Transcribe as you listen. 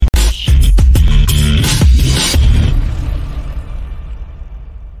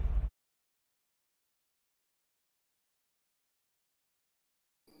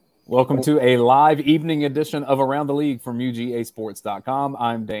Welcome to a live evening edition of Around the League from UGAsports.com.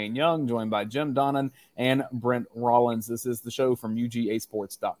 I'm Dane Young, joined by Jim Donnan and Brent Rollins. This is the show from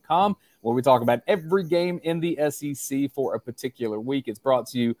UGAsports.com, where we talk about every game in the SEC for a particular week. It's brought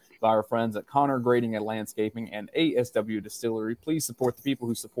to you by our friends at Connor Grading and Landscaping and ASW Distillery. Please support the people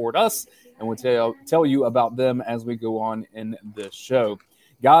who support us, and we'll tell you about them as we go on in this show.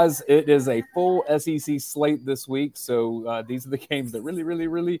 Guys, it is a full SEC slate this week, so these are the games that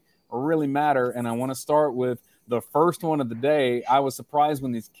really matter. And I want to start with the first one of the day. I was surprised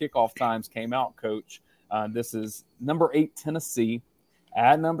when these kickoff times came out, Coach. This is number 8 Tennessee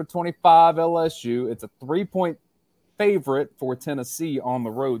at number 25 LSU. It's a 3-point favorite for Tennessee on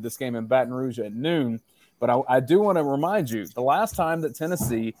the road. This game in Baton Rouge at noon. But I do want to remind you, the last time that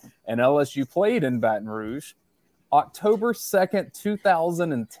Tennessee and LSU played in Baton Rouge, October 2nd,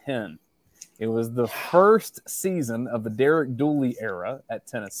 2010. It was the first season of the Derek Dooley era at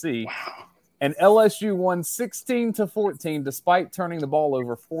Tennessee. Wow. And LSU won 16-14 despite turning the ball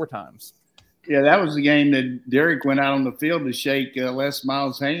over 4 times. Yeah, that was the game that Derek went out on the field to shake Les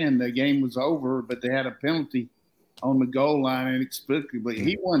Miles' hand. The game was over, but they had a penalty on the goal line inexplicably.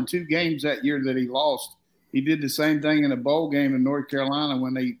 He won 2 games that year that he lost. He did the same thing in a bowl game in North Carolina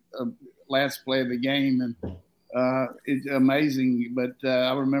when they last played the game. And it's amazing, but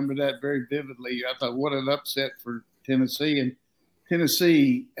I remember that very vividly. I thought, what an upset for Tennessee. And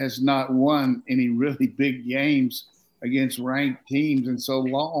Tennessee has not won any really big games against ranked teams in so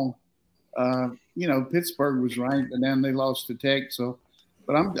long. Pittsburgh was ranked, and then they lost to Tech.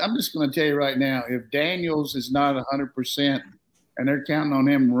 But I'm just going to tell you right now, if Daniels is not 100% and they're counting on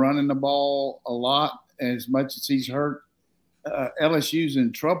him running the ball a lot as much as he's hurt, LSU's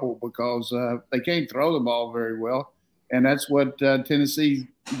in trouble because they can't throw the ball very well. And that's what Tennessee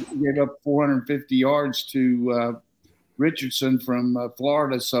gave up 450 yards to Richardson from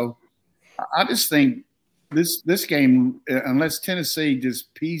Florida. So I just think this game, unless Tennessee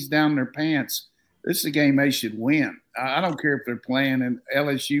just pees down their pants, this is a game they should win. I don't care if they're playing an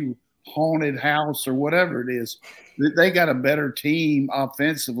LSU haunted house or whatever it is. They got a better team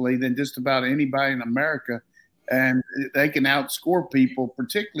offensively than just about anybody in America. And they can outscore people,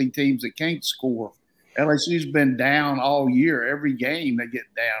 particularly teams that can't score. LSU's been down all year. Every game they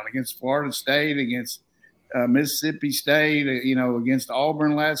get down against Florida State, against Mississippi State, against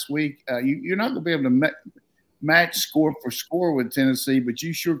Auburn last week. You're not going to be able to match score for score with Tennessee, but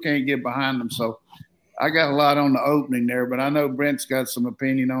you sure can't get behind them. So I got a lot on the opening there, but I know Brent's got some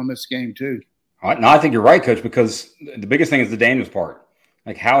opinion on this game too. No, I think you're right, Coach, because the biggest thing is the Daniels part.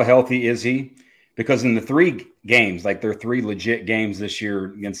 Like, how healthy is he? Because in the 3 games, like there are 3 legit games this year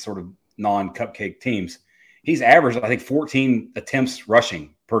against sort of non-cupcake teams, he's averaged, I think, 14 attempts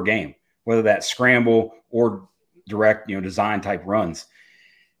rushing per game, whether that's scramble or direct, design type runs.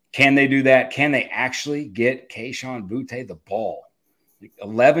 Can they do that? Can they actually get Kayshon Boutte the ball?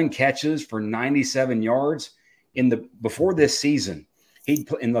 11 catches for 97 yards before this season.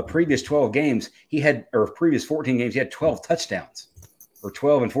 In the previous 12 games, previous 14 games, he had 12 touchdowns. Or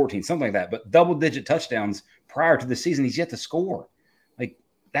 12 and 14, something like that. But double-digit touchdowns prior to the season, he's yet to score. Like,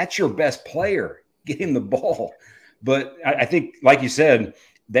 that's your best player. Get him the ball. But I think, like you said,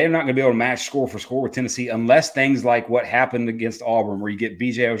 they're not going to be able to match score for score with Tennessee unless things like what happened against Auburn, where you get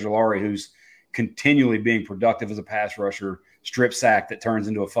B.J. Ojulari, who's continually being productive as a pass rusher, strip sack that turns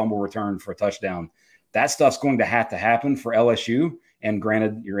into a fumble return for a touchdown. That stuff's going to have to happen for LSU. And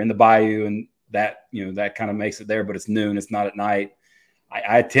granted, you're in the Bayou, and that kind of makes it there, but it's noon. It's not at night.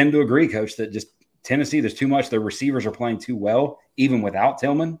 I tend to agree, Coach, that just Tennessee, there's too much. Their receivers are playing too well, even without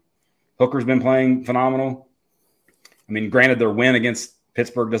Tillman. Hooker's been playing phenomenal. I mean, granted, their win against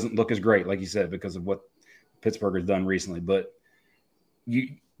Pittsburgh doesn't look as great, like you said, because of what Pittsburgh has done recently. But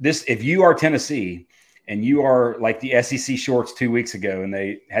if you are Tennessee and you are like the SEC shorts 2 weeks ago, and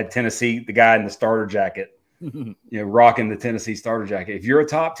they had Tennessee, the guy in the starter jacket, rocking the Tennessee starter jacket. If you're a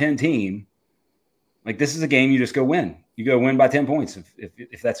top 10 team, like, this is a game you just go win. You go win by 10 points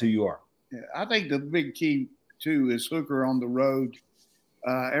if that's who you are. Yeah, I think the big key, too, is Hooker on the road.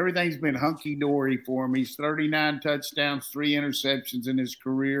 Everything's been hunky-dory for him. He's 39 touchdowns, 3 interceptions in his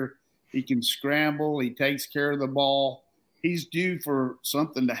career. He can scramble. He takes care of the ball. He's due for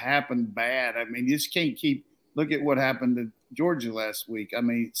something to happen bad. I mean, you just can't keep – look at what happened to Georgia last week. I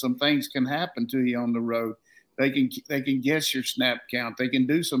mean, some things can happen to you on the road. They can guess your snap count. They can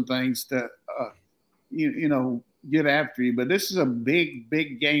do some things to get after you. But this is a big,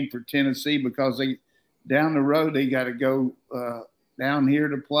 big game for Tennessee because down the road they got to go down here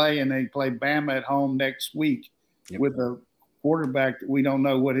to play, and they play Bama at home next week with a quarterback that we don't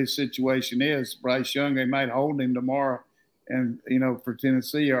know what his situation is. Bryce Young, they might hold him tomorrow and for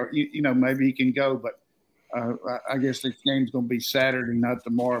Tennessee, or maybe he can go, but I guess this game's going to be Saturday, not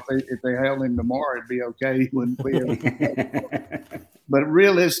tomorrow. If they held him tomorrow, it'd be okay. He wouldn't be able to. But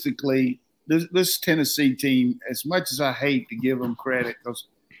realistically, this Tennessee team, as much as I hate to give them credit, because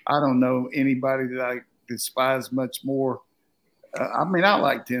I don't know anybody that I despise much more. I mean, I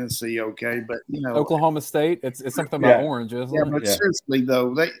like Tennessee, okay, but Oklahoma State, it's something about orange, isn't it? But seriously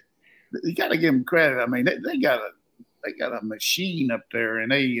though, you got to give them credit. I mean, they got a machine up there,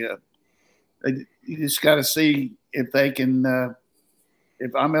 and you just got to see if they can.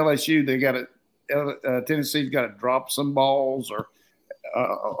 If I'm LSU, they got to Tennessee's got to drop some balls, or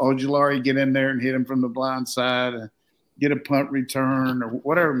Ojulari get in there and hit him from the blind side, get a punt return, or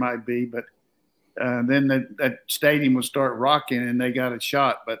whatever it might be. But then that stadium will start rocking, and they got a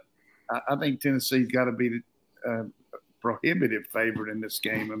shot. But I think Tennessee's got to be the prohibitive favorite in this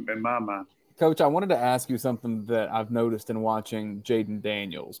game, in my mind. Coach, I wanted to ask you something that I've noticed in watching Jaden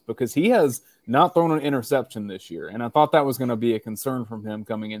Daniels, because he has not thrown an interception this year, and I thought that was going to be a concern from him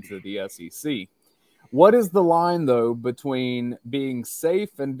coming into the SEC. What is the line, though, between being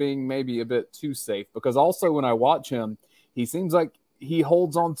safe and being maybe a bit too safe? Because also when I watch him, he seems like he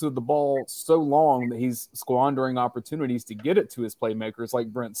holds on to the ball so long that he's squandering opportunities to get it to his playmakers, like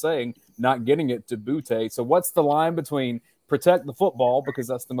Brent's saying, not getting it to Butte. So what's the line between protect the football, because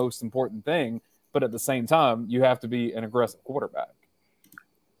that's the most important thing, but at the same time, you have to be an aggressive quarterback?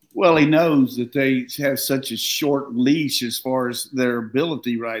 Well, he knows that they have such a short leash as far as their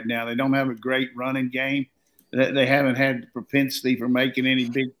ability right now. They don't have a great running game. They haven't had the propensity for making any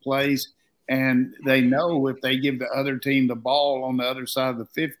big plays. And they know if they give the other team the ball on the other side of the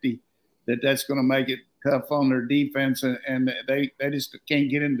 50, that's going to make it tough on their defense. And they just can't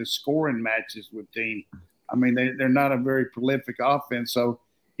get into scoring matches with teams. I mean, they're not a very prolific offense. So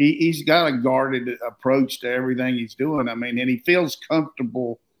he's got a guarded approach to everything he's doing. I mean, and he feels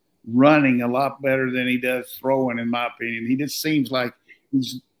comfortable running a lot better than he does throwing, in my opinion. He just seems like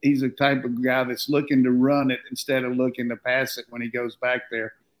he's the type of guy that's looking to run it instead of looking to pass it when he goes back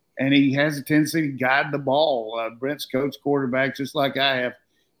there. And he has a tendency to guide the ball. Brent's coach quarterback, just like I have.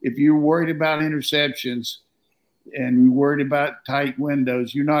 If you're worried about interceptions and you're worried about tight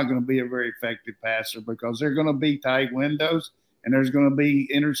windows, you're not going to be a very effective passer, because they're going to be tight windows and there's going to be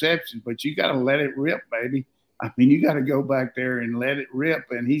interceptions. But you got to let it rip, baby. I mean, you got to go back there and let it rip,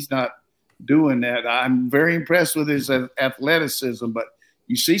 and he's not doing that. I'm very impressed with his athleticism, but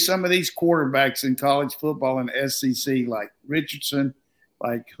you see some of these quarterbacks in college football and SEC, like Richardson,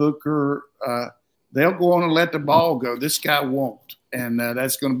 like Hooker, they'll go on and let the ball go. This guy won't, and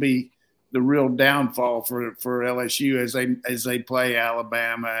that's going to be the real downfall for LSU as they play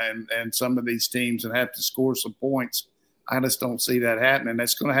Alabama and some of these teams and have to score some points. I just don't see that happening.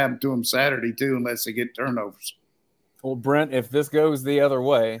 That's going to happen to them Saturday too, unless they get turnovers. Well, Brent, if this goes the other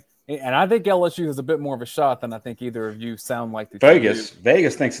way, and I think LSU has a bit more of a shot than I think either of you sound like. Vegas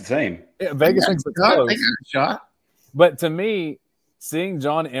thinks the same. Yeah, Vegas thinks it's close. They got a shot. But to me, seeing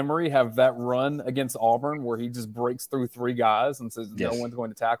John Emery have that run against Auburn where he just breaks through three guys and says, no one's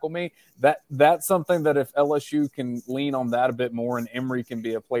going to tackle me, that's something that if LSU can lean on that a bit more and Emery can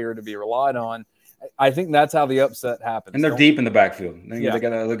be a player to be relied on, I think that's how the upset happens. And they're deep in the backfield. They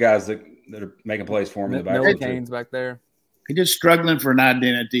got other guys that are making plays for him in the backfield. Cane's back there. They're just struggling for an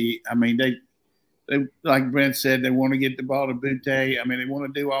identity. I mean, they like Brent said, they want to get the ball to Butte. I mean, they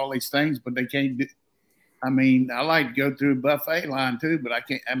want to do all these things, but they can't do. I mean, I like to go through a buffet line too, but I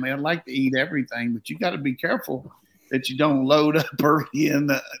can't. I mean, I like to eat everything, but you got to be careful that you don't load up early in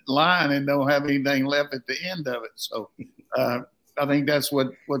the line and don't have anything left at the end of it. So I think that's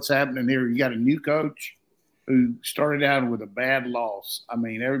what's happening here. You got a new coach who started out with a bad loss. I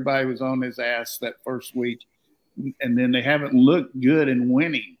mean, everybody was on his ass that first week, and then they haven't looked good in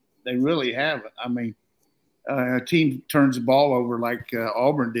winning. They really haven't. I mean, a team turns the ball over like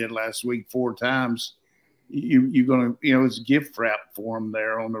Auburn did last week 4 times. You're going to, it's gift wrap for them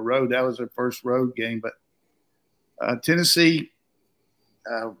there on the road. That was their first road game. But Tennessee,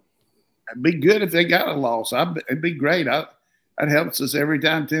 it'd be good if they got a loss. It'd be great. That helps us every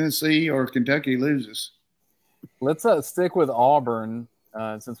time Tennessee or Kentucky loses. Let's stick with Auburn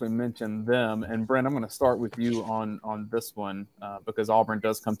since we mentioned them. And Brent, I'm going to start with you on this one because Auburn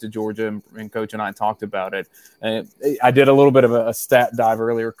does come to Georgia, and Coach and I talked about it. I did a little bit of a stat dive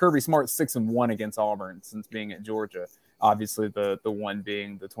earlier. Kirby Smart's 6-1 against Auburn since being at Georgia. Obviously, the one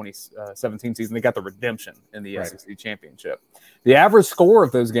being the 2017 season. They got the redemption in the SEC championship. The average score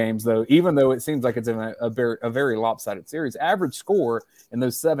of those games, though, even though it seems like it's a very lopsided series, average score in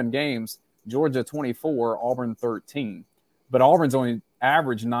those 7 games, Georgia 24, Auburn 13. But Auburn's only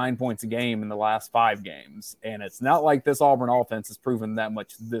averaged 9 points a game in the last 5 games. And it's not like this Auburn offense has proven that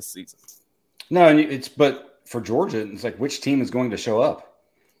much this season. No, but for Georgia, it's like which team is going to show up?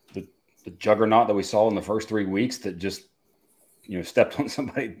 The juggernaut that we saw in the first 3 weeks that just stepped on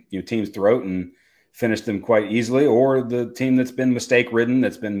somebody team's throat and finished them quite easily, or the team that's been mistake ridden,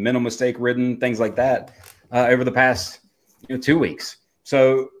 that's been mental mistake ridden, things like that over the past 2 weeks.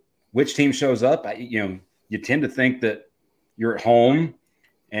 So which team shows up? You tend to think that you're at home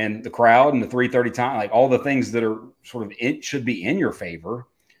and the crowd and the 3:30 time, like all the things that are sort of should be in your favor.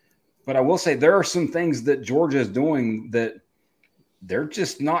 But I will say there are some things that Georgia is doing that they're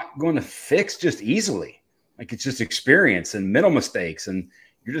just not going to fix just easily. Like it's just experience and mental mistakes, and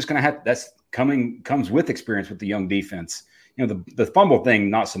you're just going to have comes with experience with the young defense. The fumble thing,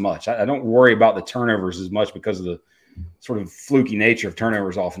 not so much. I don't worry about the turnovers as much because of the sort of fluky nature of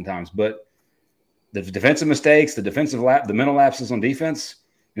turnovers oftentimes, but the defensive mistakes, the mental lapses on defense,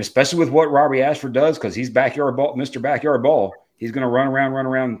 and especially with what Robbie Ashford does, because he's Mr. Backyard Ball, he's going to run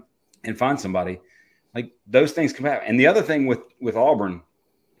around and find somebody. Like those things come out. And the other thing with Auburn,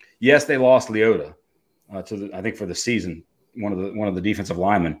 yes, they lost Leota I think for the season, one of the defensive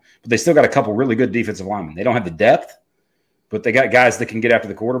linemen, but they still got a couple really good defensive linemen. They don't have the depth, but they got guys that can get after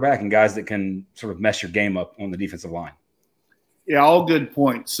the quarterback and guys that can sort of mess your game up on the defensive line. Yeah, all good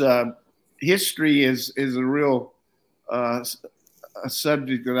points. History is a real a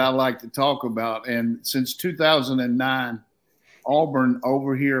subject that I like to talk about. And since 2009, Auburn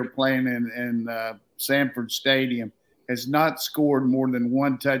over here playing in Sanford Stadium has not scored more than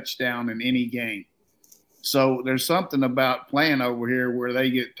one touchdown in any game. So there's something about playing over here where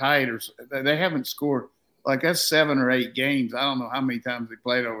they get tight, or they haven't scored like that's 7 or 8 games. I don't know how many times they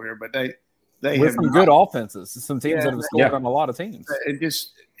played over here, but they with some good offenses, some teams that have scored on a lot of teams. It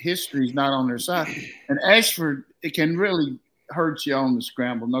just history's not on their side. And Ashford, it can really hurt you on the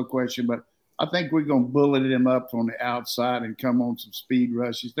scramble, no question. But I think we're going to bullet him up on the outside and come on some speed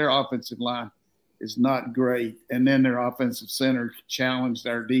rushes. Their offensive line is not great. And then their offensive center challenged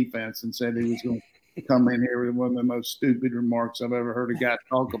our defense and said he was going to come in here with one of the most stupid remarks I've ever heard a guy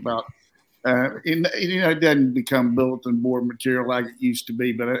talk about. It doesn't become bulletin board material like it used to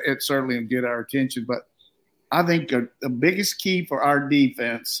be, but it certainly will get our attention. But I think the biggest key for our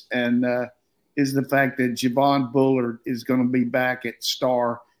defense is the fact that Javon Bullard is going to be back at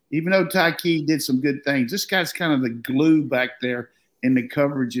star. Even though Tyke did some good things, this guy's kind of the glue back there in the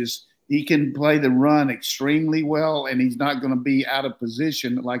coverages. He can play the run extremely well, and he's not going to be out of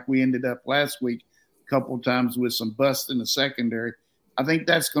position like we ended up last week a couple of times with some bust in the secondary. I think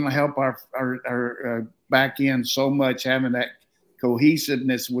that's going to help our back end so much, having that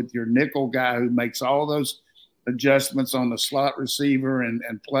cohesiveness with your nickel guy who makes all those adjustments on the slot receiver and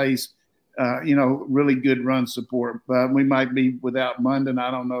plays, really good run support. But we might be without Munden, I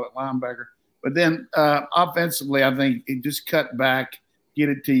don't know, at linebacker. But then offensively, I think you just cut back, get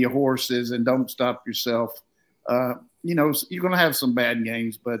it to your horses, and don't stop yourself. You're going to have some bad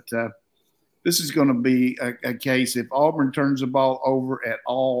games, but this is going to be a case. If Auburn turns the ball over at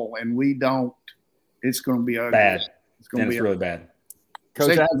all and we don't, it's going to be ugly. Bad. It's going to be really bad.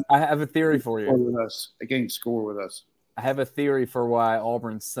 Coach, I have a theory for you. With us. They can't score with us. I have a theory for why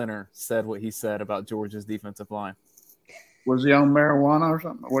Auburn's center said what he said about Georgia's defensive line. Was he on marijuana or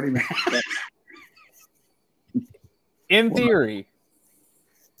something? What do you mean? In theory,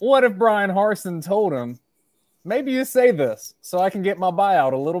 what if Brian Harsin told him, maybe you say this so I can get my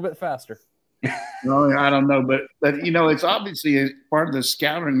buyout a little bit faster? No, I don't know, but it's obviously a part of the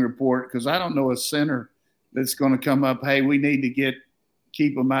scouting report, because I don't know a center that's going to come up, hey, we need to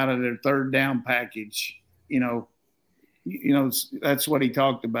keep them out of their third down package. That's what he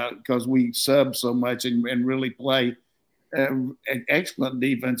talked about, because we sub so much and really play an excellent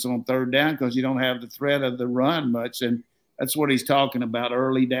defense on third down because you don't have the threat of the run much, and that's what he's talking about,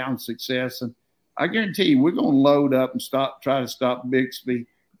 early down success. And I guarantee you, we're going to load up and try to stop Bixby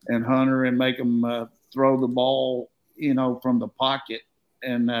and Hunter and make them throw the ball, from the pocket.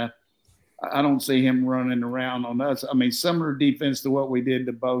 And I don't see him running around on us. I mean, similar defense to what we did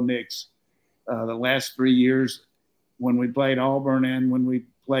to Bo Nix the last 3 years when we played Auburn and when we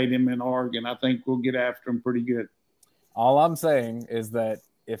played him in Oregon. I think we'll get after him pretty good. All I'm saying is that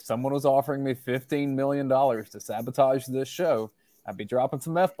if someone was offering me $15 million to sabotage this show, I'd be dropping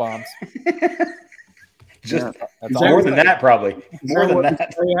some F-bombs. More than that, probably. More than that.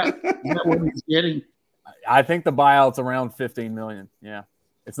 Is that what he's getting? I think the buyout's around $15 million. Yeah.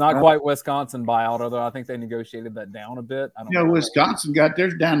 It's not quite Wisconsin buyout, although I think they negotiated that down a bit. Wisconsin got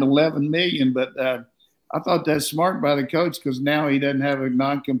theirs down to $11 million, but I thought that's smart by the coach, because now he doesn't have a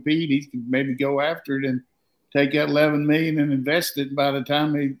non-compete. He can maybe go after it and take that $11 million and invest it. By the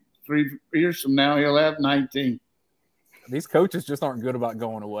time 3 years from now, he'll have 19. These coaches just aren't good about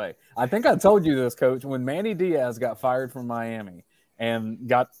going away. I think I told you this, Coach, when Manny Diaz got fired from Miami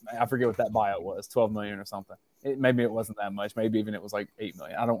and I forget what that buyout was, $12 million or something. Maybe it wasn't that much. Maybe even it was like $8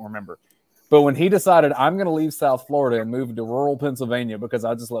 million. I don't remember. But when he decided, I'm going to leave South Florida and move to rural Pennsylvania because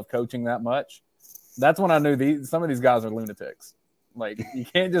I just love coaching that much, that's when I knew some of these guys are lunatics. Like, you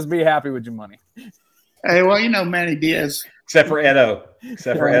can't just be happy with your money. Hey, well, Manny Diaz. Except for Edo.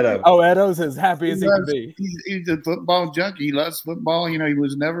 Oh, Edo's as happy as he can be. He's a football junkie. He loves football. He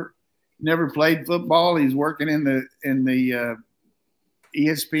was never played football. He's working in the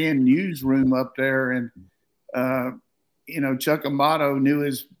ESPN newsroom up there, and Chuck Amato knew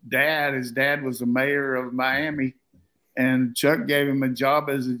his dad. His dad was the mayor of Miami, and Chuck gave him a job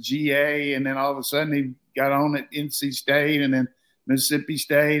as a GA, and then all of a sudden he got on at NC State, and then Mississippi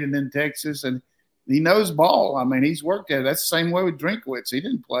State, and then Texas, and he knows ball. I mean, he's worked at it. That's the same way with Drinkwitz. He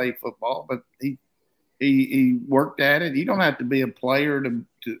didn't play football, but he worked at it. You don't have to be a player to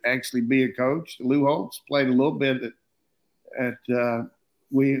actually be a coach. Lou Holtz played a little bit at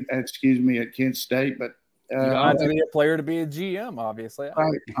Kent State, but you don't have to be a player to be a GM, obviously.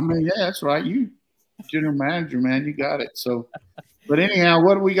 Right. I mean, yeah, that's right. You general manager, man, you got it. So, but anyhow,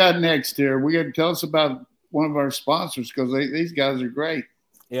 what do we got next here? We got to tell us about one of our sponsors because these guys are great.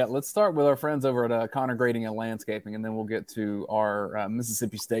 Yeah, let's start with our friends over at Connor Grading and Landscaping, and then we'll get to our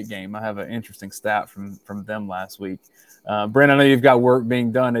Mississippi State game. I have an interesting stat from them last week. Brent, I know you've got work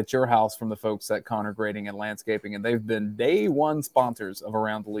being done at your house from the folks at Connor Grading and Landscaping, and they've been day one sponsors of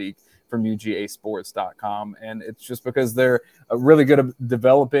Around the League from UGAsports.com, and it's just because they're really good at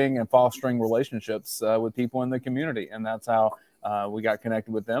developing and fostering relationships with people in the community, and that's how we got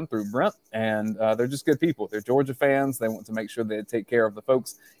connected with them through Brent, and they're just good people. They're Georgia fans. They want to make sure they take care of the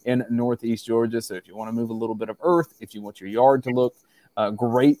folks in Northeast Georgia. So if you want to move a little bit of earth, if you want your yard to look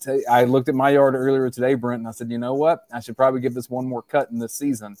great. I looked at my yard earlier today, Brent, and I said, you know what? I should probably give this one more cut in this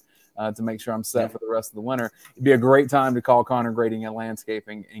season to make sure I'm set for the rest of the winter. It'd be a great time to call Connor Grading and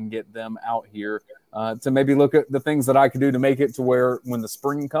Landscaping and get them out here to maybe look at the things that I could do to make it to where when the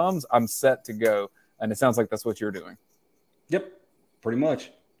spring comes, I'm set to go. And it sounds like that's what you're doing. Yep, pretty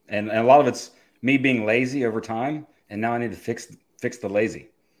much. And a lot of it's me being lazy over time, and now I need to fix the lazy.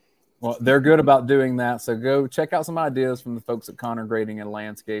 Well, they're good about doing that. So go check out some ideas from the folks at Connor Grading and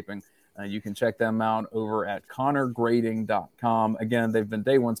Landscaping. You can check them out over at connorgrading.com. Again, they've been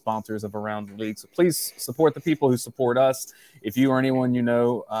day one sponsors of Around the League. So please support the people who support us. If you or anyone you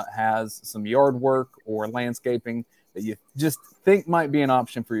know has some yard work or landscaping that you just think might be an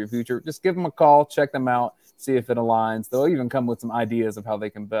option for your future, just give them a call, check them out, see if it aligns. They'll even come with some ideas of how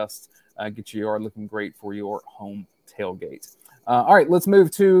they can best get your yard looking great for your home tailgate. All right, let's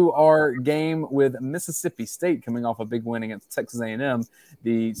move to our game with Mississippi State coming off a big win against Texas A&M.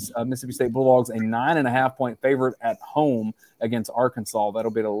 The Mississippi State Bulldogs, a 9.5-point favorite at home against Arkansas.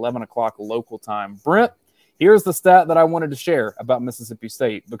 That'll be at 11 o'clock local time. Brent, here's the stat that I wanted to share about Mississippi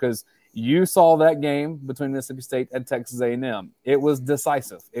State because you saw that game between Mississippi State and Texas A&M. It was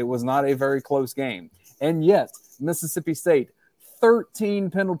decisive. It was not a very close game. And yet, Mississippi State,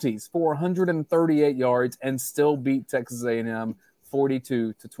 13 penalties, 438 yards, and still beat Texas A&M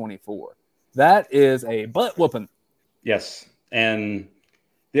 42-24. That is a butt whooping. Yes. And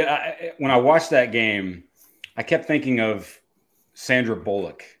when I watched that game, I kept thinking of Sandra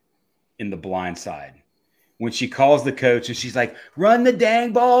Bullock in The Blind Side. When she calls the coach and she's like, run the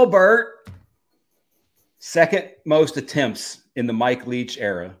dang ball, Bert. Second most attempts in the Mike Leach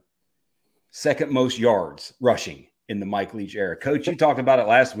era. Second most yards rushing in the Mike Leach era. Coach, you talked about it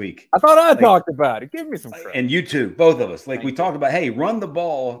last week. I thought I talked about it. Give me some credit. And you too, both of us. We talked about, hey, run the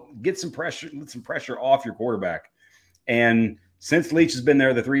ball, get some pressure off your quarterback. And since Leach has been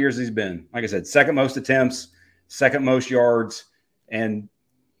there, the 3 years he's been, like I said, second most attempts, second most yards, and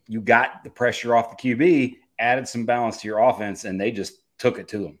you got the pressure off the QB, added some balance to your offense, and they just took it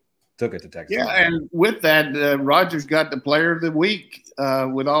to him. Took it to Texas. Yeah, and with that, Rogers got the player of the week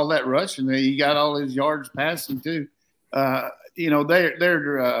with all that rushing. He got all his yards passing too.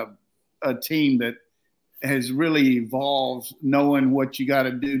 They're a team that has really evolved, knowing what you got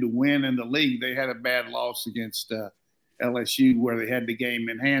to do to win in the league. They had a bad loss against LSU where they had the game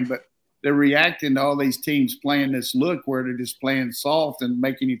in hand, but they're reacting to all these teams playing this look where they're just playing soft and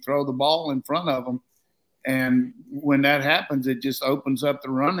making you throw the ball in front of them. And when that happens, it just opens up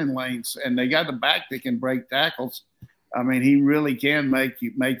the running lanes. And they got the back that can break tackles. I mean, he really can make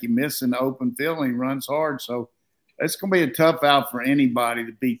you miss in the open field, and he runs hard. So it's going to be a tough out for anybody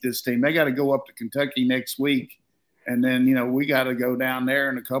to beat this team. They got to go up to Kentucky next week. And then, we got to go down there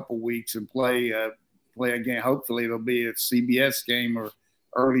in a couple weeks and play play a game. Hopefully it'll be a CBS game or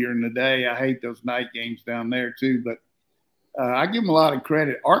earlier in the day. I hate those night games down there too, but I give them a lot of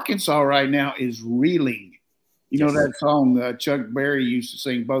credit. Arkansas right now is reeling. You know that song Chuck Berry used to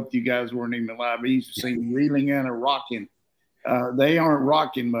sing? Both you guys weren't even alive. He used to sing reeling and a rocking. They aren't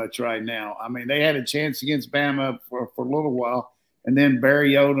rocking much right now. I mean, they had a chance against Bama for a little while, and then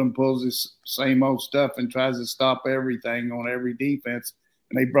Barry Odom pulls this same old stuff and tries to stop everything on every defense,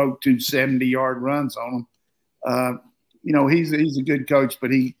 and they broke 2 70-yard runs on him. He's a good coach,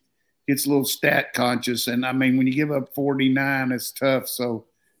 but he gets a little stat conscious. And, I mean, when you give up 49, it's tough. So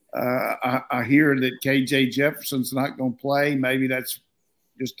I hear that KJ Jefferson's not going to play. Maybe that's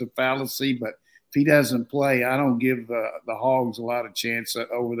just a fallacy, but if he doesn't play, I don't give the Hogs a lot of chance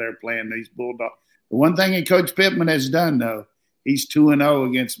over there playing these Bulldogs. The one thing that Coach Pittman has done, though, he's 2-0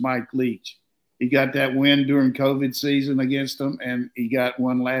 against Mike Leach. He got that win during COVID season against them, and he got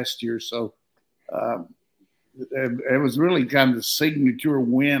one last year. So it was really kind of the signature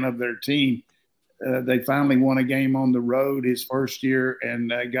win of their team. They finally won a game on the road his first year and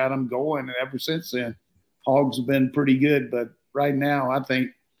got them going. And ever since then, Hogs have been pretty good. But right now, I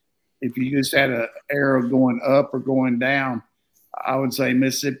think if you just had an arrow going up or going down, I would say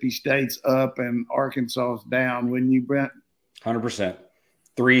Mississippi State's up and Arkansas's down. Wouldn't you, Brent? 100%.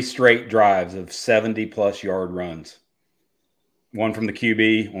 3 straight drives of 70-plus yard runs. One from the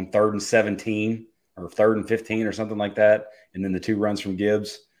QB on 3rd and 17 or 3rd and 15 or something like that, and then the 2 runs from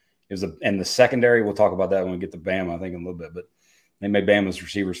Gibbs. And the secondary, we'll talk about that when we get to Bama, I think, in a little bit. But they made Bama's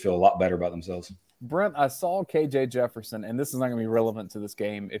receivers feel a lot better about themselves. Brent, I saw KJ Jefferson, and this is not going to be relevant to this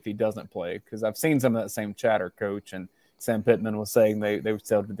game if he doesn't play, because I've seen some of that same chatter, Coach, and Sam Pittman was saying they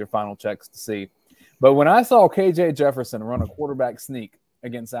still did their final checks to see. But when I saw KJ Jefferson run a quarterback sneak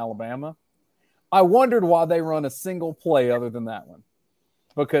against Alabama, I wondered why they run a single play other than that one.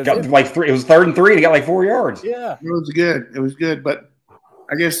 Because it was 3rd and 3, and he got like 4 yards. Yeah. It was good, but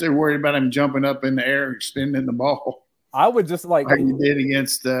I guess they're worried about him jumping up in the air, extending the ball. I would just like you did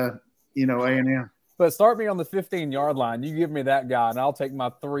against A&M. But start me on the 15-yard line. You give me that guy, and I'll take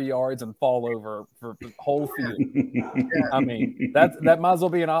my 3 yards and fall over for the whole field. I mean, that might as well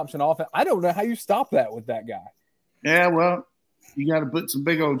be an option offense. I don't know how you stop that with that guy. Yeah, well, you got to put some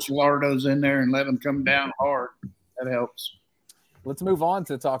big old Chilardos in there and let them come down hard. That helps. Let's move on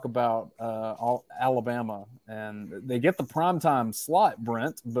to talk about Alabama. And they get the primetime slot,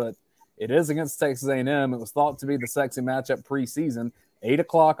 Brent, but it is against Texas A&M. It was thought to be the sexy matchup preseason. 8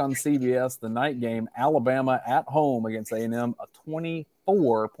 o'clock on CBS, the night game. Alabama at home against A&M, a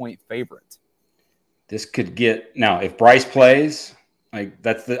 24-point favorite. This could get – now, if Bryce plays,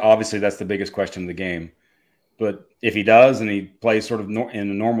 that's the biggest question of the game. But if he does and he plays sort of in a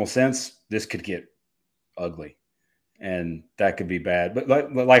normal sense, this could get ugly. And that could be bad. But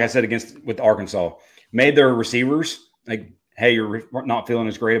like I said, with Arkansas, made their receivers like, hey, you're not feeling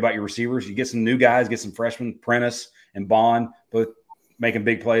as great about your receivers. You get some new guys, get some freshmen, Prentice and Bond, both making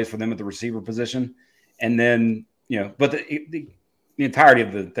big plays for them at the receiver position. And then, but the entirety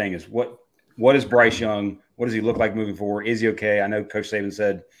of the thing is what is Bryce Young? What does he look like moving forward? Is he okay? I know Coach Saban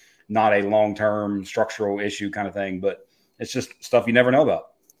said not a long-term structural issue kind of thing, but it's just stuff you never know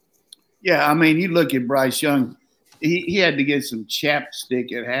about. Yeah, I mean, you look at Bryce Young. He had to get some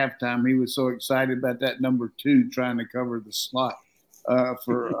chapstick at halftime. He was so excited about that number 2 trying to cover the slot.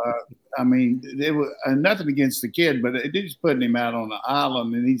 I mean, there was nothing against the kid, but it just putting him out on the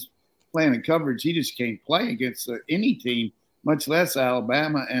island, and he's playing in coverage. He just can't play against any team, much less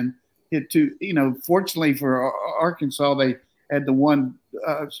Alabama. And fortunately for Arkansas, they had the one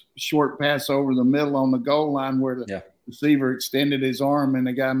short pass over the middle on the goal line where the receiver extended his arm and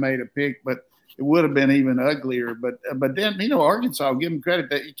the guy made a pick, but it would have been even uglier. But then, Arkansas, I'll give them credit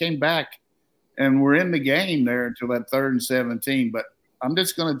that he came back and we're in the game there until that 3rd and 17. But I'm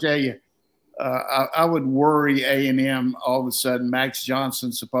just going to tell you, I would worry A&M all of a sudden. Max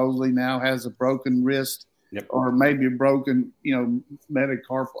Johnson supposedly now has a broken wrist or maybe a broken,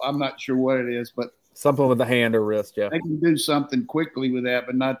 metacarpal. I'm not sure what it is, but something with the hand or wrist. Yeah, they can do something quickly with that,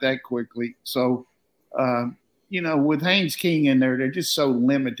 but not that quickly. So, with Haynes King in there, they're just so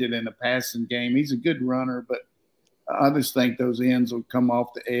limited in the passing game. He's a good runner, but I just think those ends will come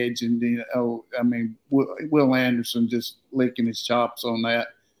off the edge. And, Will Anderson just licking his chops on that.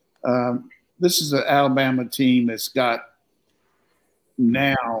 This is an Alabama team that's got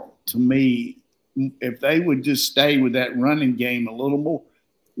now, to me, if they would just stay with that running game a little more,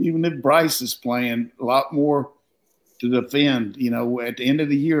 even if Bryce is playing a lot more to defend, at the end of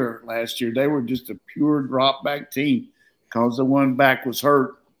the year last year, they were just a pure drop back team because the one back was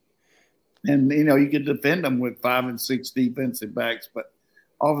hurt. And, you could defend them with 5 and 6 defensive backs. But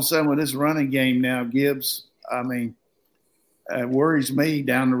all of a sudden with this running game now, Gibbs, I mean, it worries me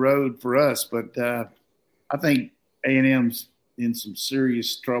down the road for us. But I think A&M's in some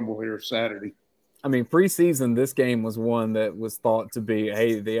serious trouble here Saturday. I mean, preseason, this game was one that was thought to be,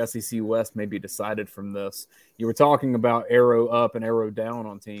 hey, the SEC West may be decided from this. You were talking about arrow up and arrow down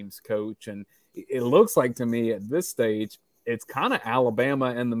on teams, Coach, and it looks like to me at this stage, it's kind of Alabama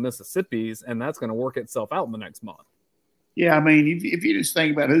and the Mississippis, and that's going to work itself out in the next month. Yeah, I mean, if you just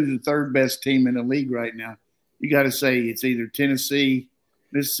think about who's the third best team in the league right now, you got to say it's either Tennessee,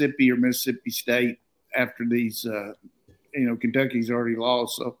 Mississippi, or Mississippi State after these, Kentucky's already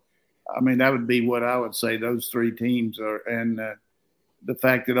lost. So, I mean, that would be what I would say those three teams are. And the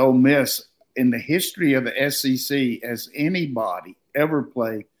fact that Ole Miss, in the history of the SEC, has anybody ever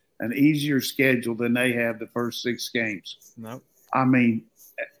played an easier schedule than they have the first 6 games? No. I mean,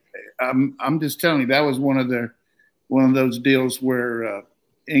 I'm just telling you, that was one of those deals where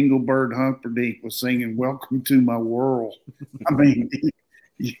Engelbert Humperdinck was singing "Welcome to My World." I mean,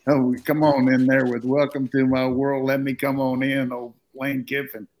 come on in there with "Welcome to My World." Let me come on in, old Lane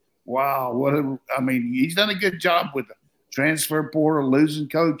Kiffin. Wow, he's done a good job with the transfer portal, losing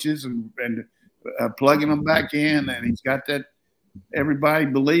coaches and plugging them back in, and he's got that everybody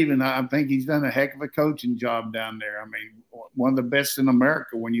believing. I think he's done a heck of a coaching job down there. I mean, one of the best in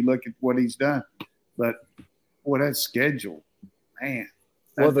America when you look at what he's done. But that schedule, man.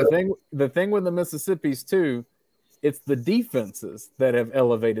 Well, the thing with the Mississippis too, it's the defenses that have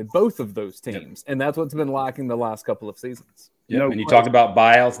elevated both of those teams, and that's what's been lacking the last couple of seasons. Yeah, and you talked about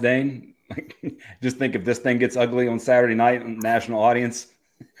buyouts, Dane. Just think if this thing gets ugly on Saturday night on national audience,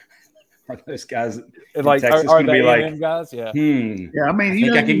 are those guys like Texas are going to be like, guys? Yeah, yeah. I mean, I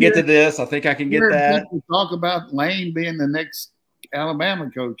think I can get to this. I think I can get that. People talk about Lane being the next Alabama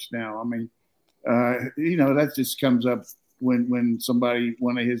coach now. I mean, that just comes up when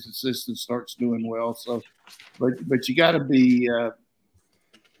one of his assistants starts doing well. So, but you got to be,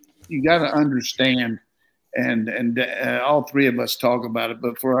 you got to understand, and all three of us talk about it.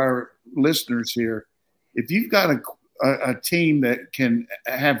 But for our listeners here, if you've got a team that can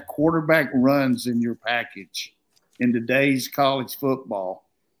have quarterback runs in your package in today's college football,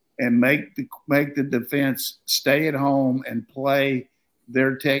 and make the defense stay at home and play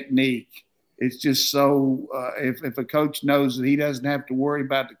their technique. It's just so if a coach knows that he doesn't have to worry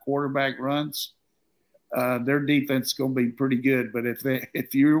about the quarterback runs, their defense is going to be pretty good. But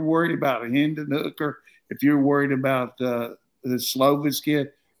if you're worried about a Hendon Hooker, if you're worried about the Slovis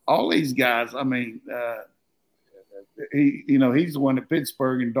kid, all these guys, I mean, he's the one at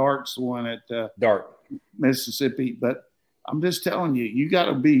Pittsburgh and Dart's the one at Mississippi. But I'm just telling you, you got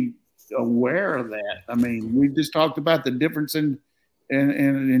to be aware of that. I mean, we just talked about the difference in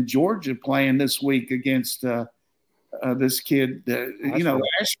Georgia playing this week against this kid.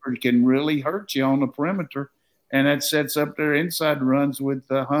 Ashford can really hurt you on the perimeter, and that sets up their inside runs with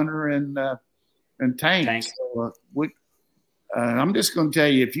Hunter and Tank. So, I'm just going to tell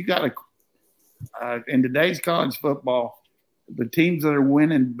you, if you got in today's college football, the teams that are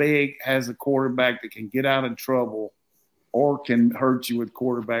winning big has a quarterback that can get out of trouble or can hurt you with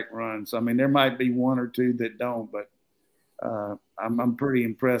quarterback runs. I mean, there might be one or two that don't, but I'm pretty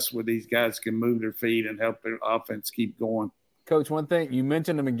impressed with these guys can move their feet and help their offense keep going. Coach, one thing, you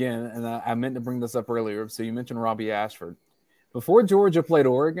mentioned him again, and I meant to bring this up earlier. So you mentioned Robbie Ashford. Before Georgia played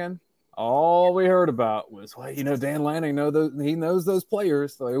Oregon, all we heard about was, Dan Lanning he knows those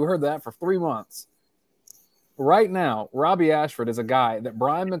players. So we heard that for 3 months. Right now, Robbie Ashford is a guy that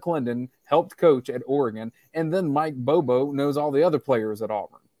Brian McClendon helped coach at Oregon, and then Mike Bobo knows all the other players at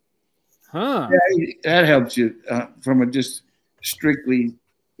Auburn. Huh. Yeah, that helps you from a just strictly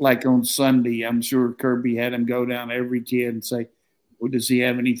like on Sunday. I'm sure Kirby had him go down to every kid and say, well, does he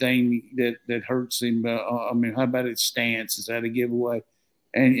have anything that hurts him? How about his stance? Is that a giveaway?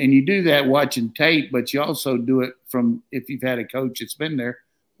 And you do that watching tape, but you also do it from if you've had a coach that's been there,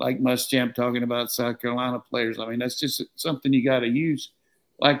 like Muschamp talking about South Carolina players. I mean, that's just something you got to use.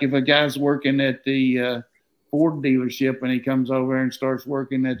 Like if a guy's working at the Ford dealership and he comes over and starts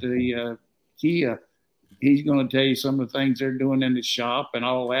working at the Kia, he's going to tell you some of the things they're doing in the shop and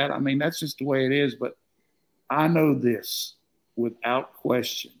all that. I mean, that's just the way it is. But I know this without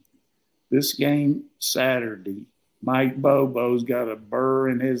question. This game Saturday, Mike Bobo's got a burr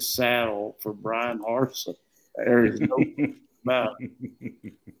in his saddle for Brian Harsin. There is no about it.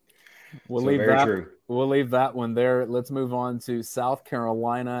 We'll leave that one there. Let's move on to South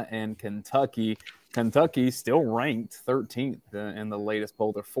Carolina and Kentucky. Kentucky still ranked 13th in the latest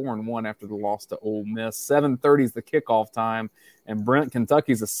poll. They're 4-1 after the loss to Ole Miss. 7:30 is the kickoff time, and Brent,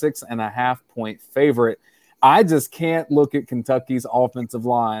 Kentucky's a 6.5-point favorite. I just can't look at Kentucky's offensive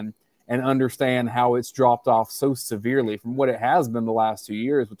line and understand how it's dropped off so severely from what it has been the last 2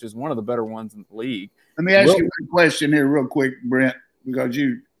 years, which is one of the better ones in the league. Let me ask you one question here real quick, Brent, because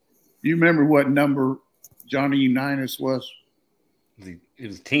you remember what number Johnny Unitas was? It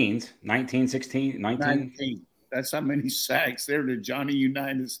was teens, 19, 16, 19. That's how many sacks there to Johnny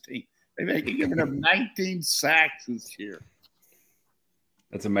Unitas' team. They've given up 19 sacks this year.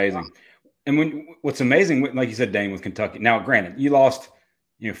 That's amazing. And what's amazing, like you said, Dane, with Kentucky. Now, granted, you lost,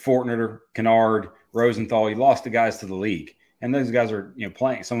 Fortner, Kennard, Rosenthal. You lost the guys to the league, and those guys are,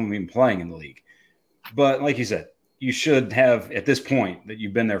 playing. Some of them even playing in the league. But like you said, you should have, at this point that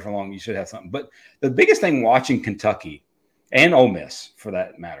you've been there for long, you should have something. But the biggest thing watching Kentucky and Ole Miss, for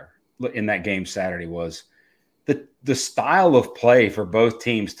that matter, in that game Saturday was the style of play for both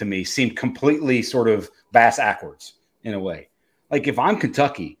teams to me seemed completely sort of bass-ackwards in a way. Like if I'm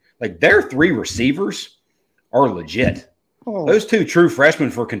Kentucky, like their three receivers are legit. Oh. Those two true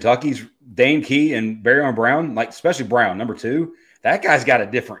freshmen for Kentucky's Dane Key and Barryon Brown, like especially Brown, number 2, that guy's got a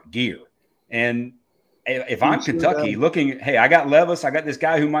different gear. And if I'm Kentucky looking, hey, I got Levis, I got this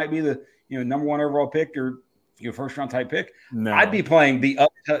guy who might be the number 1 overall pick or first round type pick. No. I'd be playing the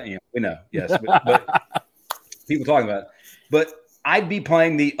up. We know, yes, but people talking about it. But I'd be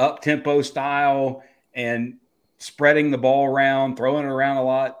playing the up tempo style and spreading the ball around, throwing it around a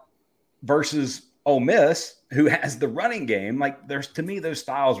lot, versus Ole Miss, who has the running game. Like to me, those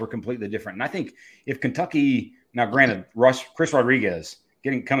styles were completely different. And I think if Kentucky, now granted, Chris Rodriguez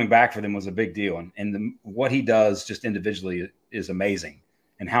coming back for them was a big deal. And what he does just individually is amazing,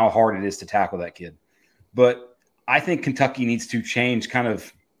 and how hard it is to tackle that kid. But I think Kentucky needs to change kind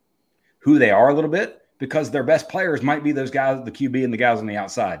of who they are a little bit, because their best players might be those guys, the QB and the guys on the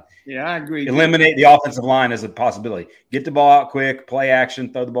outside. Yeah, I agree. Eliminate the offensive line as a possibility. Get the ball out quick, play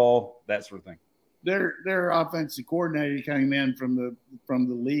action, throw the ball, that sort of thing. Their offensive coordinator came in from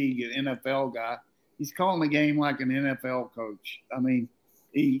the league, an NFL guy. He's calling the game like an NFL coach. I mean,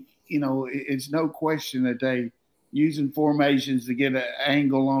 it's no question that they using formations to get an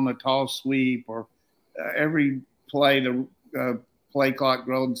angle on a toss sweep, or every play the play clock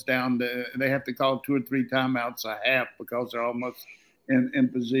goes down they have to call 2 or 3 timeouts a half because they're almost in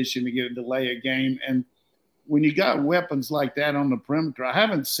position to get a delay a game. And when you got weapons like that on the perimeter, I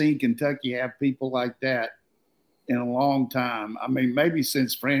haven't seen Kentucky have people like that in a long time. I mean, maybe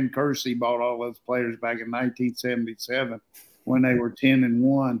since Fran Kersey bought all those players back in 1977 when they were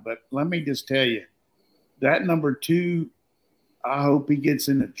 10-1. But let me just tell you, that number 2, I hope he gets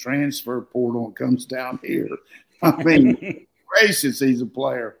in the transfer portal and comes down here. I mean, gracious, he's a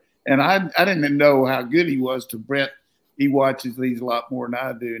player. And I didn't know how good he was to Brett. He watches these a lot more than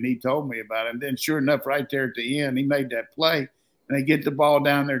I do, and he told me about it. And then sure enough, right there at the end, he made that play, and they get the ball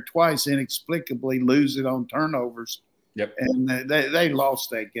down there twice, inexplicably lose it on turnovers. Yep. And they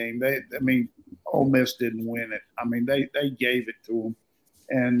lost that game. Ole Miss didn't win it. I mean, they gave it to them.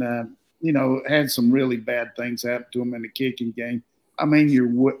 And, had some really bad things happen to them in the kicking game. I mean,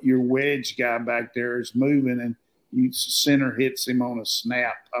 your wedge guy back there is moving, and center hits him on a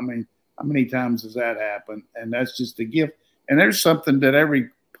snap. I mean, how many times does that happen? And that's just a gift. And there's something that every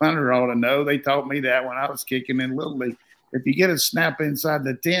punter ought to know. They taught me that when I was kicking in Little League. If you get a snap inside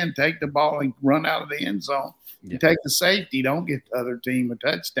the 10, take the ball and run out of the end zone. Yeah. Take the safety. Don't get the other team a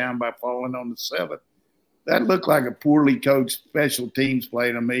touchdown by falling on the 7th. That looked like a poorly coached special teams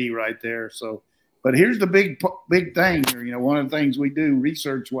play to me right there. So, but here's the big thing here. One of the things we do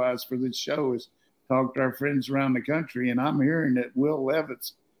research-wise for this show is talk to our friends around the country, and I'm hearing that Will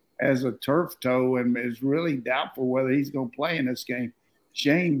Levis has a turf toe and is really doubtful whether he's going to play in this game.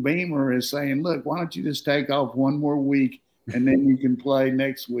 Shane Beamer is saying, look, why don't you just take off one more week and then you can play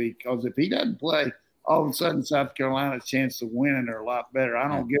next week? Because if he doesn't play, all of a sudden South Carolina's chance of winning are a lot better. I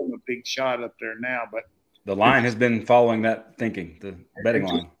don't give them a big shot up there now, but the line has been following that thinking, the betting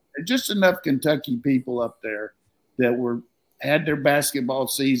line. Just enough Kentucky people up there that had their basketball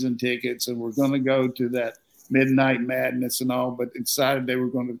season tickets and were going to go to that Midnight Madness and all, but decided they were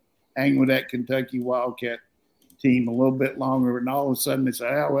going to hang with that Kentucky Wildcat team a little bit longer. And all of a sudden they say,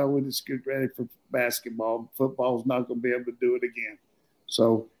 oh, well, we'll just get ready for basketball. Football's not going to be able to do it again.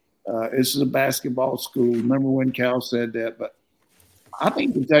 So this is a basketball school. Remember when Cal said that? But I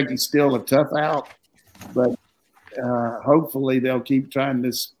think Kentucky's still a tough out, but hopefully they'll keep trying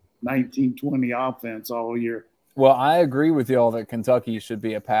this 1920 offense all year. Well, I agree with y'all that Kentucky should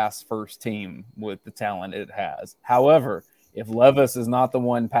be a pass-first team with the talent it has. However, if Levis is not the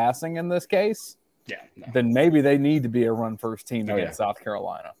one passing in this case, then maybe they need to be a run-first team against South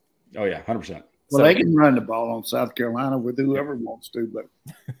Carolina. Oh, yeah, 100%. Well, they can run the ball on South Carolina with whoever wants to, but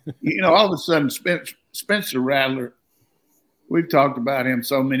all of a sudden, Spencer Rattler, we've talked about him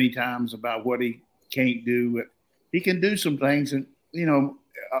so many times about what he can't do. But he can do some things, and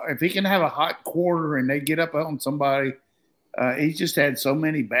if he can have a hot quarter and they get up on somebody, he's just had so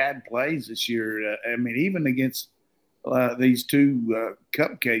many bad plays this year. I mean, even against these two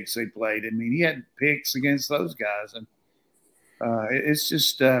cupcakes they played. I mean, he had picks against those guys, and it's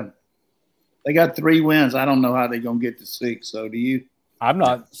just they got 3 wins. I don't know how they're going to get to 6. So do you? I'm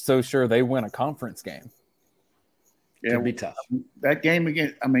not so sure they win a conference game. Yeah, it'd be tough. That game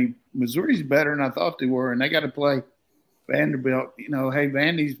again. I mean, Missouri's better than I thought they were, and they got to play Vanderbilt. Hey,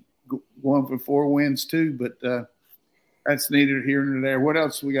 Vandy's going for 4 wins too, but that's neither here nor there. What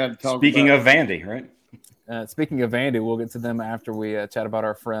else we got to talk about? Speaking of Vandy, right? Speaking of Vandy, we'll get to them after we chat about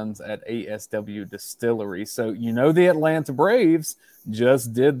our friends at ASW Distillery. So, the Atlanta Braves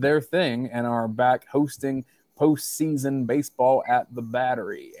just did their thing and are back hosting postseason baseball at the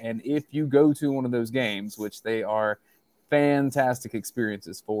Battery. And if you go to one of those games, which they are fantastic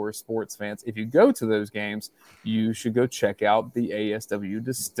experiences for sports fans, if you go to those games, you should go check out the ASW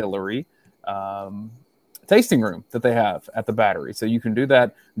Distillery tasting room that they have at the Battery. So you can do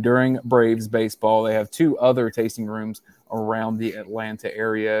that during Braves baseball. They have 2 other tasting rooms around the Atlanta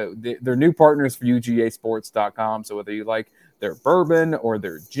area. They're new partners for UGAsports.com. So whether you like their bourbon or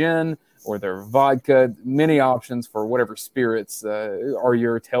their gin or their vodka, many options for whatever spirits are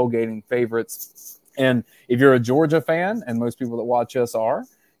your tailgating favorites. And if you're a Georgia fan, and most people that watch us are,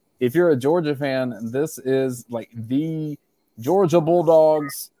 if you're a Georgia fan, this is like the Georgia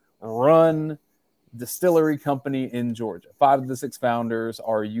Bulldogs run distillery company in Georgia. 5 of the 6 founders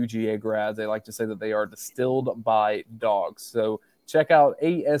are UGA grads. They like to say that they are distilled by dogs. So check out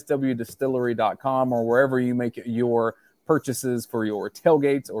aswdistillery.com or wherever you make your purchases for your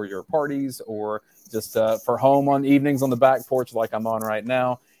tailgates or your parties or just for home on evenings on the back porch like I'm on right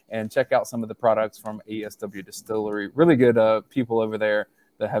now, and check out some of the products from ASW Distillery. Really good people over there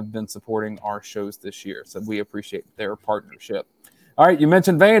that have been supporting our shows this year. So we appreciate their partnership. All right, you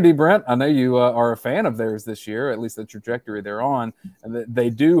mentioned Vandy, Brent. I know you are a fan of theirs this year, at least the trajectory they're on. And they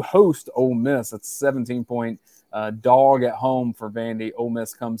do host Ole Miss. It's a 17-point dog at home for Vandy. Ole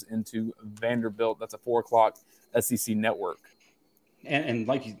Miss comes into Vanderbilt. That's a 4 o'clock SEC network. And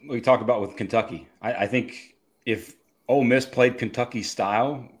like we talked about with Kentucky, I think if Ole Miss played Kentucky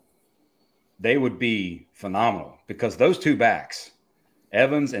style, they would be phenomenal because those 2 backs,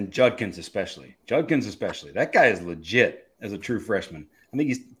 Evans and Judkins especially, that guy is legit as a true freshman. I think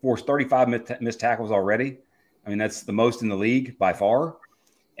he's forced 35 missed tackles already. I mean, that's the most in the league by far.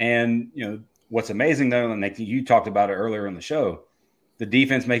 And, what's amazing, though, and like you talked about it earlier in the show, the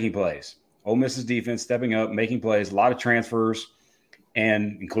defense making plays. Ole Miss's defense stepping up, making plays, a lot of transfers,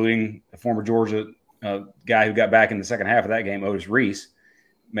 and including the former Georgia guy who got back in the second half of that game, Otis Reese,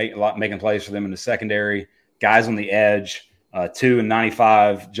 making plays for them in the secondary. Guys on the edge, 2 and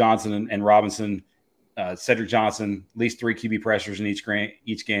 95, Johnson and Robinson, Cedric Johnson, at least 3 QB pressures in each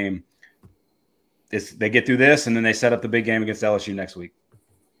game. They get through this, and then they set up the big game against LSU next week.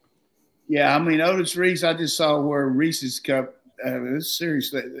 Yeah, I mean, Otis Reese, I just saw where Reese's Cup, it's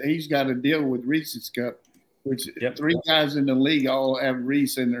serious. He's got to deal with Reese's Cup, which 3 guys in the league all have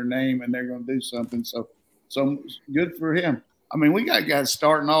Reese in their name, and they're going to do something. So good for him. I mean, we got guys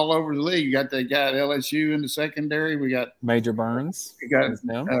starting all over the league. You got that guy at LSU in the secondary. We got Major Burns. We got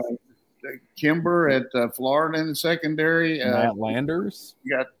Kimber at Florida in the secondary. Matt Landers.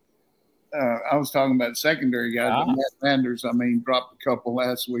 You got. I was talking about secondary guys, but Matt Landers. I mean, dropped a couple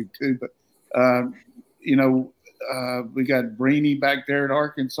last week too. But we got Breeny back there at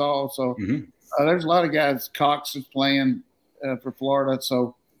Arkansas. So there's a lot of guys. Cox is playing for Florida,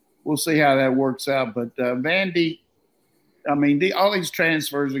 so we'll see how that works out. But Vandy. I mean, all these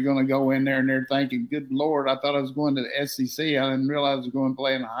transfers are going to go in there, and they're thinking, good Lord, I thought I was going to the SEC. I didn't realize I was going to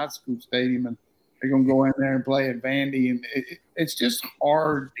play in a high school stadium, and they're going to go in there and play at Vandy. And it's just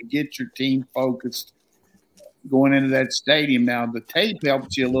hard to get your team focused going into that stadium. Now, the tape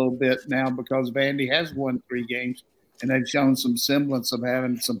helps you a little bit now because Vandy has won 3 games, and they've shown some semblance of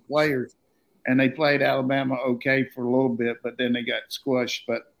having some players. And they played Alabama okay for a little bit, but then they got squashed.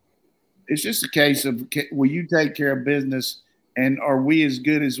 But it's just a case of, will you take care of business, and are we as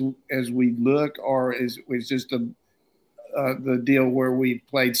good as we look, or is just the deal where we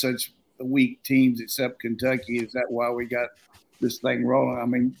played such weak teams except Kentucky? Is that why we got this thing rolling? I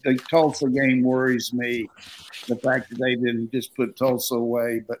mean, the Tulsa game worries me, the fact that they didn't just put Tulsa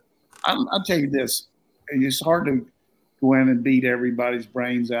away. But I'll tell you this, it's hard to go in and beat everybody's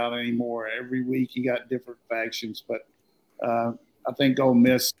brains out anymore. Every week you got different factions, but I think Ole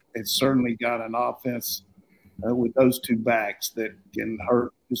Miss has certainly got an offense with those two backs that can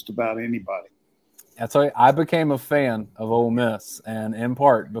hurt just about anybody. I tell you, I became a fan of Ole Miss, and in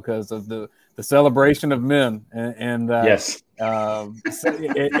part because of the celebration of men and yes, and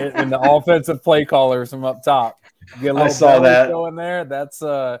the offensive play callers from up top. Get a little I saw that going there. That's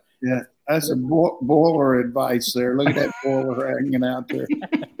that's a boiler advice there. Look at that boiler hanging out there.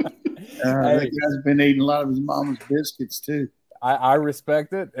 That guy's been eating a lot of his mama's biscuits too. I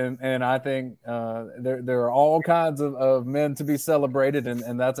respect it, and I think there are all kinds of men to be celebrated,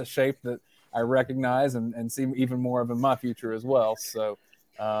 and that's a shape that I recognize and see even more of in my future as well. So,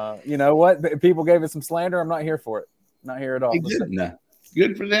 you know what? People gave it some slander. I'm not here for it. Not here at all.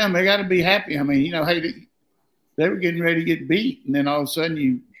 Good for them. They got to be happy. I mean, hey, they were getting ready to get beat, and then all of a sudden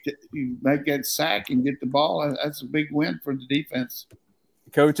you make that sack and get the ball. That's a big win for the defense.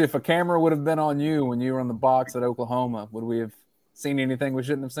 Coach, if a camera would have been on you when you were in the box at Oklahoma, would we have seen anything we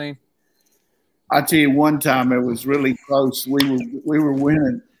shouldn't have seen? I'll tell you, one time it was really close. We were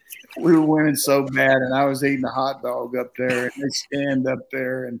winning. We were winning so bad, and I was eating a hot dog up there, and they stand up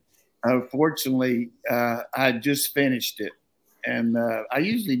there, and fortunately, I had just finished it, and I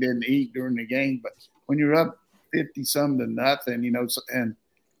usually didn't eat during the game, but when you're up 50-something to nothing, you know, and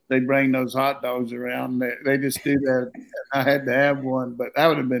they bring those hot dogs around, they just do that. I had to have one, but that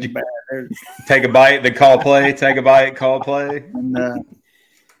would have been bad. Take a bite, then call play. Take a bite, call play. And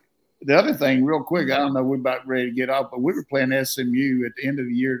the other thing, real quick, I don't know, we're about ready to get off, but we were playing SMU at the end of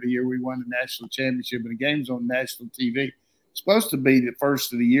the year we won the national championship, and the game's on national TV. It's supposed to be the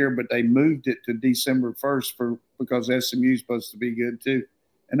first of the year, but they moved it to December 1st because SMU is supposed to be good too,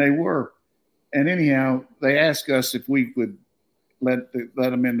 and they were. And anyhow, they asked us if we could let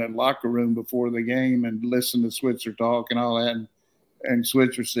them in the locker room before the game and listen to Switzer talk and all that, and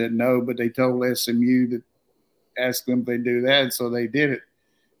Switzer said no, but they told SMU to ask them if they do that, so they did it.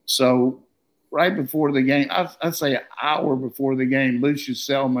 So right before the game, I'd say an hour before the game, Lucius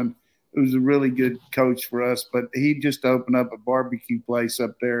Selman, who's a really good coach for us, but he just opened up a barbecue place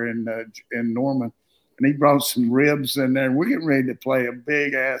up there in Norman, and he brought some ribs in there. We're getting ready to play a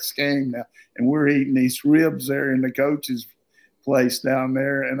big-ass game now, and we're eating these ribs there in the coach's place down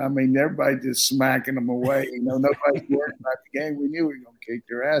there, and, I mean, everybody just smacking them away. You know, nobody's worried about the game. We knew we were going to kick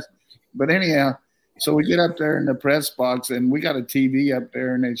their ass. But anyhow, so we get up there in the press box, and we got a TV up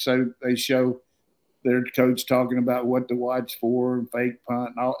there, and they show their coach talking about what to watch for, and fake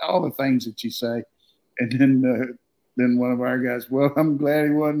punt, and all the things that you say. And then one of our guys, well, I'm glad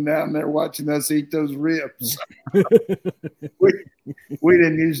he wasn't down there watching us eat those ribs. we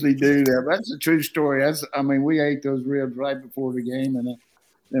didn't usually do that. But that's a true story. We ate those ribs right before the game, and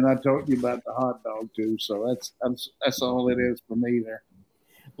then I told you about the hot dog too. So that's all it is for me there.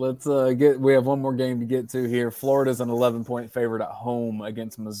 Let's we have one more game to get to here. Florida's an 11-point favorite at home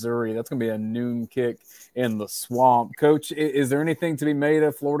against Missouri. That's going to be a noon kick in the Swamp. Coach, is there anything to be made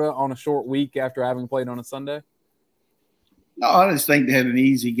of Florida on a short week after having played on a Sunday? No, I just think they had an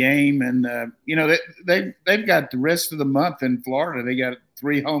easy game, and they've got the rest of the month in Florida. They got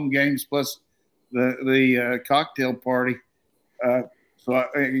 3 home games plus the cocktail party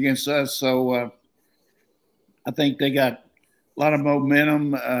against us. So I think they got a lot of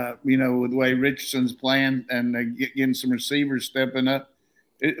momentum, with the way Richardson's playing and getting some receivers stepping up.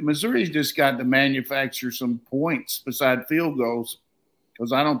 Missouri's just got to manufacture some points beside field goals,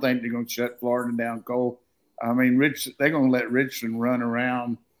 because I don't think they're going to shut Florida down cold. I mean, they're going to let Richardson run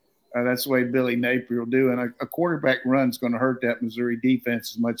around. That's the way Billy Napier will do. And a quarterback run is going to hurt that Missouri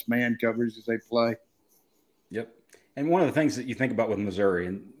defense as much man coverage as they play. Yep. And one of the things that you think about with Missouri,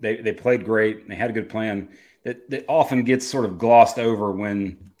 and they played great, and they had a good plan, that often gets sort of glossed over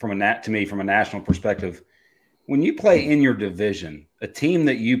from a national perspective. When you play in your division, a team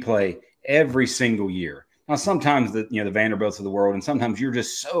that you play every single year. Now, sometimes the Vanderbilts of the world, and sometimes you're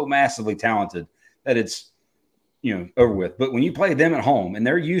just so massively talented that it's over with. But when you play them at home and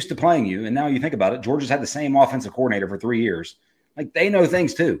they're used to playing you, and now you think about it, Georgia's had the same offensive coordinator for 3 years. Like, they know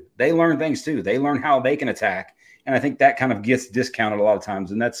things too. They learn things too. They learn how they can attack. And I think that kind of gets discounted a lot of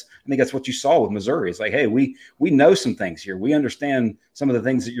times. And I think that's what you saw with Missouri. It's like, hey, we know some things here. We understand some of the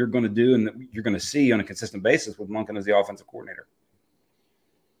things that you're going to do and that you're going to see on a consistent basis with Monken as the offensive coordinator.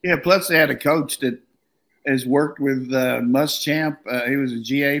 Yeah, plus they had a coach that has worked with Muschamp. He was a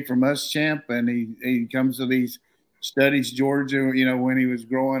GA for Muschamp, and he comes to these studies Georgia. When he was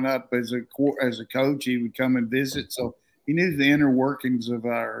growing up as a coach, he would come and visit. So he knew the inner workings of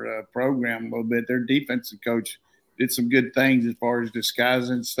our program a little bit. Their defensive coach did some good things as far as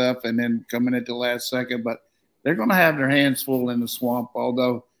disguising stuff and then coming at the last second. But they're going to have their hands full in the Swamp,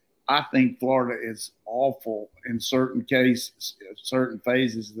 although I think Florida is awful in certain cases, certain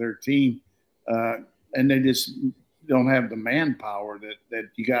phases of their team, and they just don't have the manpower that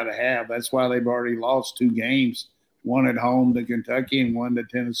you got to have. That's why they've already lost 2 games, one at home to Kentucky and one to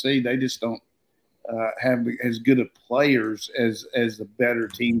Tennessee. They just don't have as good of players as the better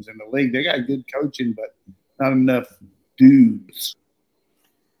teams in the league. They got good coaching, but not enough dudes.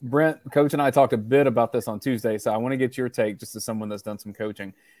 Brent, Coach and I talked a bit about this on Tuesday, so I want to get your take just as someone that's done some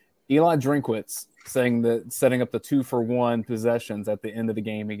coaching. Eli Drinkwitz saying that setting up the 2-for-1 possessions at the end of the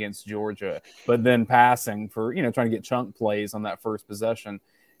game against Georgia, but then passing for, trying to get chunk plays on that first possession.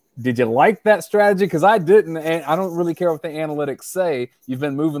 Did you like that strategy? Because I didn't, and I don't really care what the analytics say. You've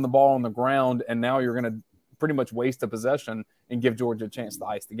been moving the ball on the ground, and now you're going to pretty much waste a possession and give Georgia a chance to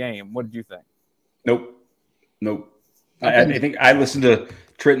ice the game. What did you think? Nope. I think I listened to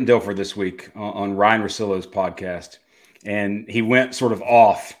Trenton Dilfer this week on Ryan Russillo's podcast, and he went sort of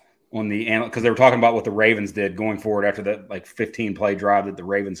off on the – because they were talking about what the Ravens did going forward after that 15-play drive that the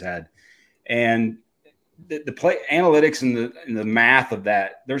Ravens had. And the play analytics and the math of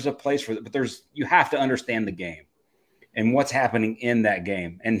that, there's a place for it, but you have to understand the game and what's happening in that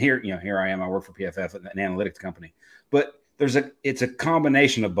game. And here I am, I work for PFF, an analytics company, but it's a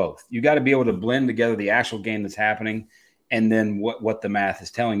combination of both. You got to be able to blend together the actual game that's happening and then what the math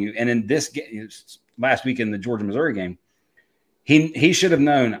is telling you. And in this game, last week in the Georgia-Missouri game, he should have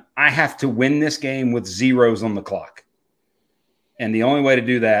known, I have to win this game with zeros on the clock. And the only way to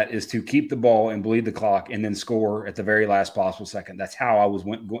do that is to keep the ball and bleed the clock and then score at the very last possible second. That's how I was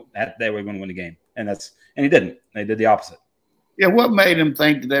they were going to win the game. And he didn't. They did the opposite. Yeah, what made them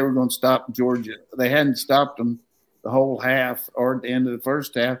think that they were going to stop Georgia? They hadn't stopped them the whole half or at the end of the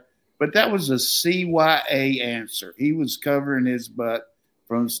first half. But that was a CYA answer. He was covering his butt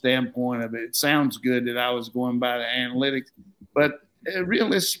from the standpoint of it sounds good that I was going by the analytics. But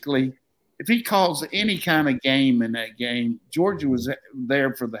realistically, if he calls any kind of game in that game, Georgia was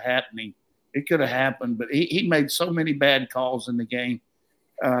there for the happening. It could have happened, but he made so many bad calls in the game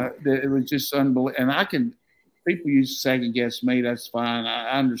that it was just unbelievable. And people used to second guess me. That's fine.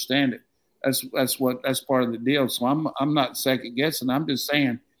 I understand it. That's part of the deal. So I'm not second guessing. I'm just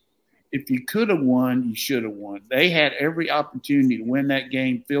saying, if you could have won, you should have won. They had every opportunity to win that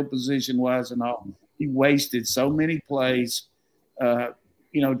game, field position wise and all. He wasted so many plays,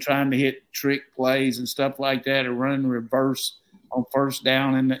 trying to hit trick plays and stuff like that, or running reverse on first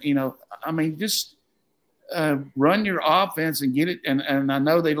down. And, just run your offense and get it. And I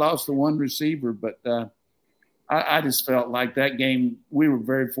know they lost the one receiver, but I just felt like that game, we were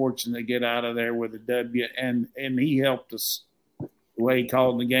very fortunate to get out of there with a W, and he helped us the way he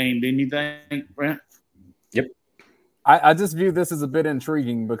called the game. Didn't you think, Brent? Yep. I just view this as a bit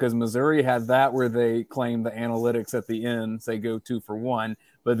intriguing because Missouri had that where they claimed the analytics at the end, say go 2-for-1.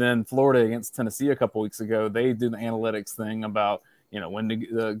 But then Florida against Tennessee a couple weeks ago, they did the analytics thing about, when to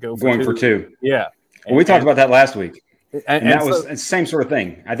go for going for 2. Yeah. Well, we talked about that last week. And that was the same sort of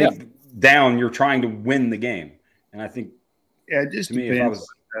thing. I think down, you're trying to win the game. And I think, just to me, depends.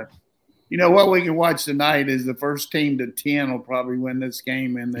 What we can watch tonight is the first team to 10 will probably win this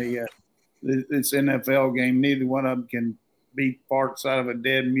game in this NFL game. Neither one of them can beat Parks out of a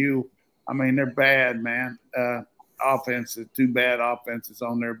dead mule. I mean, they're bad, man. Offenses, 2 bad offenses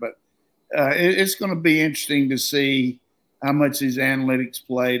on there. But it's going to be interesting to see how much these analytics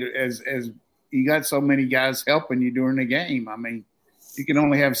played as you got so many guys helping you during the game. I mean, you can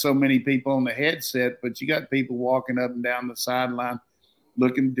only have so many people on the headset, but you got people walking up and down the sideline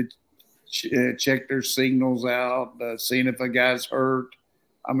looking to check their signals out, seeing if a guy's hurt.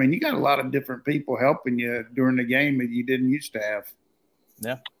 I mean, you got a lot of different people helping you during the game that you didn't used to have.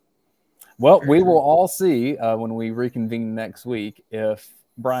 Yeah. Well, we will all see when we reconvene next week if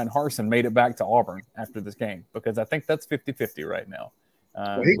Brian Harsin made it back to Auburn after this game, because I think that's 50-50 right now.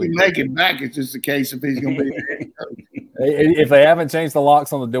 He can make it back. It's just a case if he's going to be the head coach. If they haven't changed the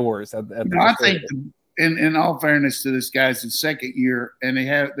locks on the doors. I think in all fairness to this guy's his second year, and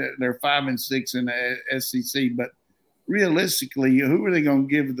they're 5-6 in the SEC. But realistically, who are they going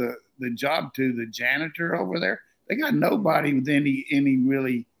to give the job to? The janitor over there? They got nobody with any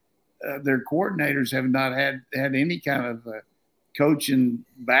really. Their coordinators have not had any kind of coaching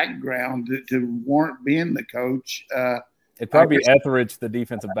background to warrant being the coach. It'd probably be Etheridge, the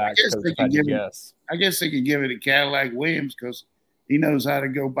defensive back coach. I guess they could give it to Cadillac Williams because he knows how to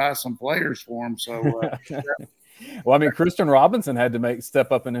go buy some players for him. So, well, I mean, Christian Robinson had to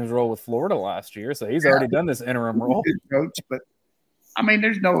step up in his role with Florida last year, so he's already done this interim role. Good coach, but I mean,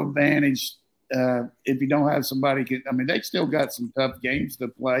 there's no advantage if you don't have somebody. They still got some tough games to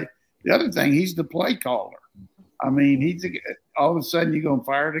play. The other thing, he's the play caller. I mean, all of a sudden you're gonna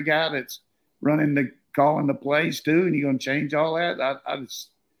fire the guy that's calling the plays too, and you're gonna change all that.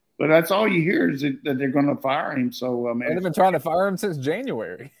 But that's all you hear is that they're gonna fire him. So I mean, they've been trying to fire him since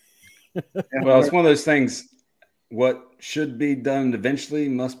January. Well, it's one of those things. What should be done eventually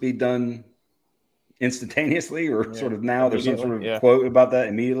must be done instantaneously, or sort of now. There's some sort of quote about that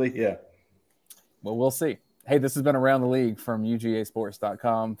immediately. Yeah. Well, we'll see. Hey, this has been Around the League from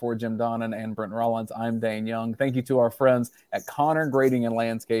UGAsports.com. For Jim Donnan and Brent Rollins, I'm Dane Young. Thank you to our friends at Connor Grading and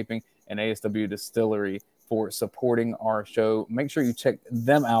Landscaping and ASW Distillery for supporting our show. Make sure you check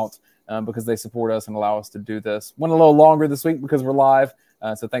them out because they support us and allow us to do this. Went a little longer this week because we're live.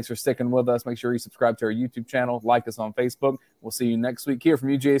 So thanks for sticking with us. Make sure you subscribe to our YouTube channel, like us on Facebook. We'll see you next week here from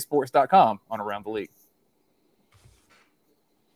UGAsports.com on Around the League.